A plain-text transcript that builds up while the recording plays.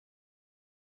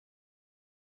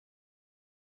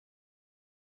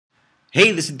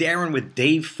Hey, this is Darren with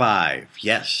Day 5.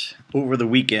 Yes, over the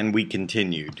weekend we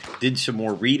continued. Did some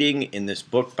more reading in this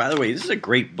book. By the way, this is a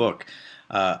great book,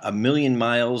 A Million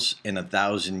Miles in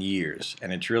 1,000 Years.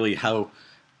 And it's really it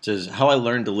says how I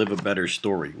learned to live a better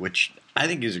story, which I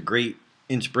think is a great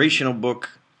inspirational book,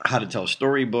 how to tell a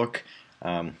story book.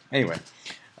 Anyway,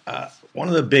 one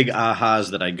of the big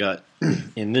ahas that I got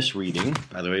in this reading,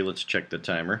 by the way, let's check the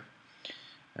timer.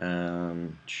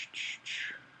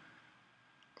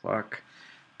 Clock.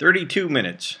 32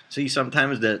 minutes. See,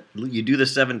 sometimes that you do the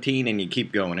 17 and you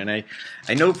keep going. And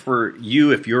I know for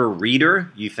you, if you're a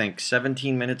reader, you think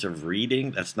 17 minutes of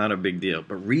reading, that's not a big deal.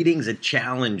 But reading's a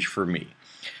challenge for me.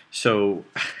 So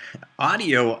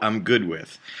audio I'm good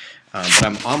with. But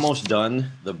I'm almost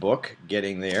done the book,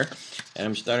 getting there. And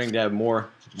I'm starting to have more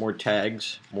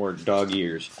tags, more dog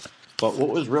ears. But what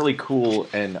was really cool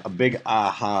and a big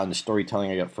aha in the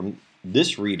storytelling I got from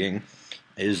this reading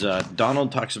is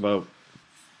Donald talks about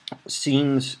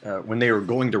scenes when they were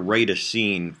going to write a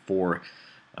scene for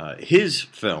his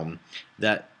film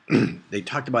that they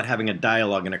talked about having a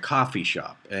dialogue in a coffee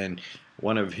shop, and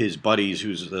one of his buddies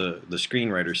who's the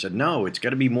screenwriter said, no, it's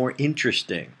got to be more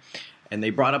interesting. And they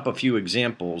brought up a few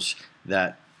examples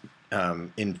that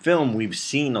in film we've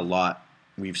seen a lot.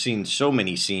 We've seen so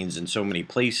many scenes in so many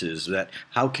places that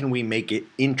how can we make it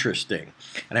interesting?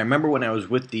 And I remember when I was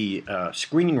with the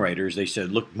screenwriters, they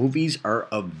said, look, movies are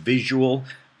a visual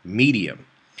medium.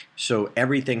 So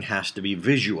everything has to be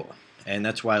visual. And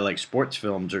that's why like sports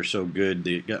films are so good.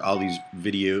 They got all these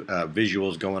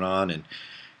visuals going on and,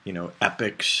 you know,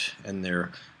 epics and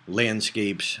their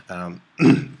landscapes.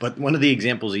 But one of the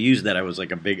examples he used that I was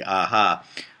like a big aha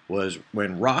was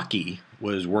when Rocky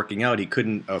was working out, he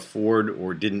couldn't afford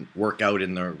or didn't work out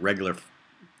in the regular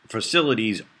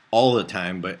facilities all the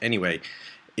time. But anyway,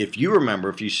 if you remember,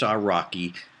 if you saw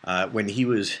Rocky, when he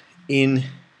was in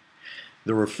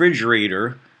the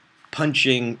refrigerator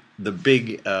punching the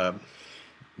big, the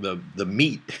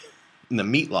meat in the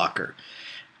meat locker,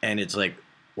 and it's like,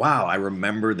 wow, I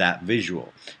remember that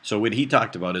visual. So what he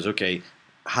talked about is, okay,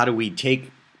 how do we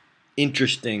take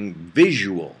interesting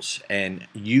visuals and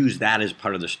use that as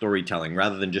part of the storytelling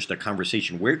rather than just a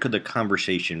conversation? Where could the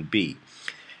conversation be?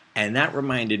 And that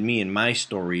reminded me in my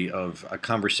story of a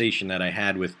conversation that I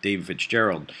had with Dave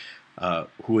Fitzgerald,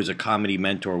 who is a comedy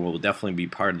mentor, will definitely be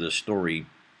part of the story,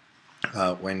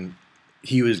 when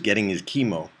he was getting his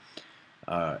chemo.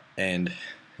 And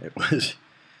it was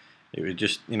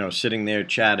just, you know, sitting there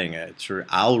chatting.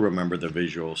 I'll remember the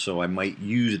visual, so I might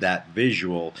use that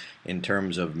visual in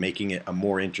terms of making it a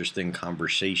more interesting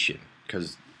conversation,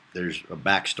 because there's a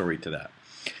backstory to that.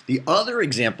 The other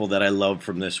example that I love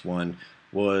from this one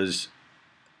was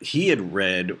he had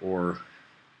read, or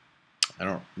I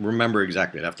don't remember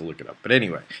exactly, I'd have to look it up. But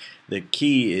anyway, the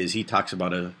key is he talks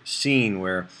about a scene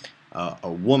where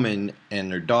a woman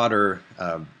and her daughter,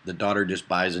 the daughter just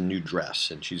buys a new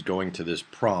dress and she's going to this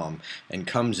prom and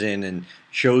comes in and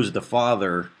shows the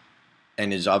father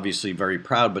and is obviously very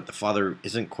proud, but the father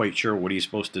isn't quite sure what he's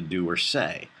supposed to do or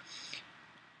say.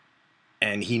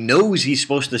 And he knows he's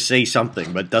supposed to say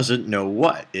something but doesn't know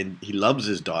what. And he loves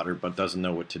his daughter but doesn't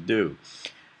know what to do.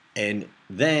 And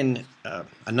then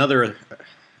another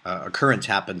occurrence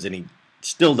happens and he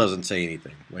still doesn't say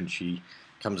anything when she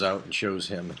comes out and shows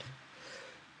him.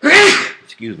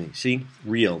 Excuse me. See?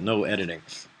 Real. No editing.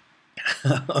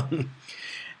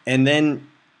 And then,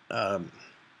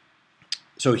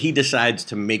 so he decides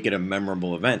to make it a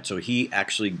memorable event. So he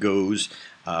actually goes,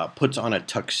 puts on a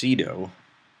tuxedo,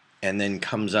 and then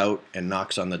comes out and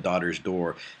knocks on the daughter's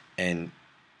door and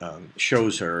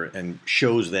shows her and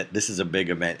shows that this is a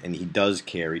big event and he does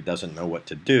care. He doesn't know what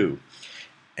to do.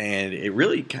 And it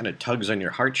really kind of tugs on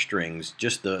your heartstrings,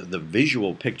 just the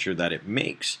visual picture that it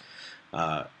makes,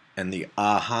 and the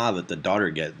aha that the daughter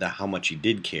gets, that how much he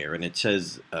did care. And it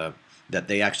says that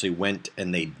they actually went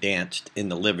and they danced in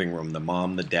the living room, the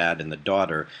mom, the dad, and the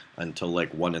daughter, until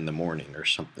like 1 in the morning or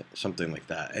something like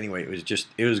that. Anyway,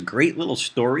 it was a great little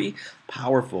story,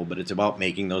 powerful, but it's about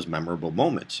making those memorable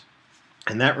moments.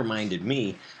 And that reminded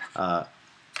me, I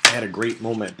had a great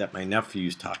moment that my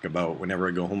nephews talk about whenever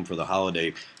I go home for the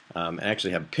holiday. I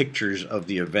actually have pictures of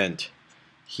the event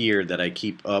here that I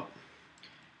keep up.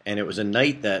 And it was a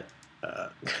night that,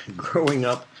 growing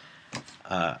up,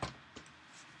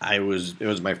 it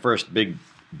was my first big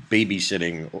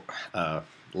babysitting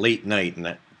late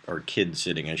night, or kid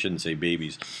sitting. I shouldn't say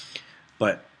babies.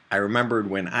 But I remembered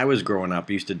when I was growing up,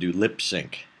 I used to do lip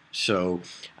sync. So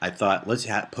I thought, let's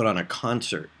put on a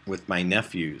concert with my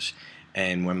nephews.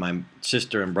 And when my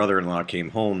sister and brother-in-law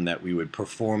came home, that we would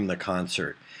perform the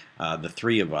concert, the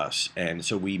three of us. And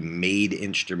so we made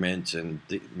instruments and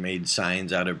made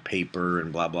signs out of paper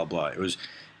and blah, blah, blah. It was,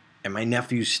 and my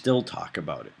nephews still talk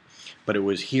about it. But it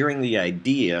was hearing the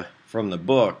idea from the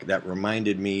book that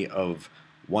reminded me of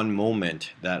one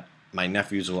moment that my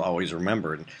nephews will always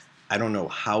remember. And I don't know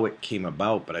how it came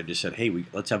about, but I just said, hey,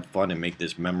 let's have fun and make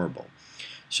this memorable.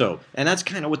 So, and that's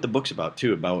kind of what the book's about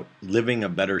too, about living a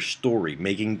better story,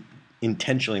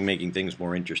 intentionally making things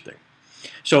more interesting.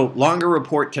 So, longer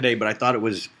report today, but I thought it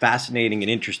was fascinating and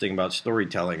interesting about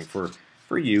storytelling for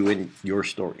you and your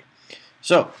story.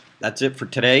 So, that's it for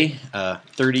today.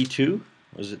 32,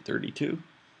 was it 32?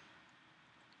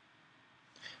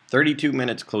 32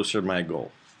 minutes closer to my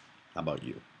goal. How about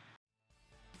you?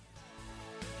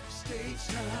 Stage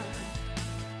time.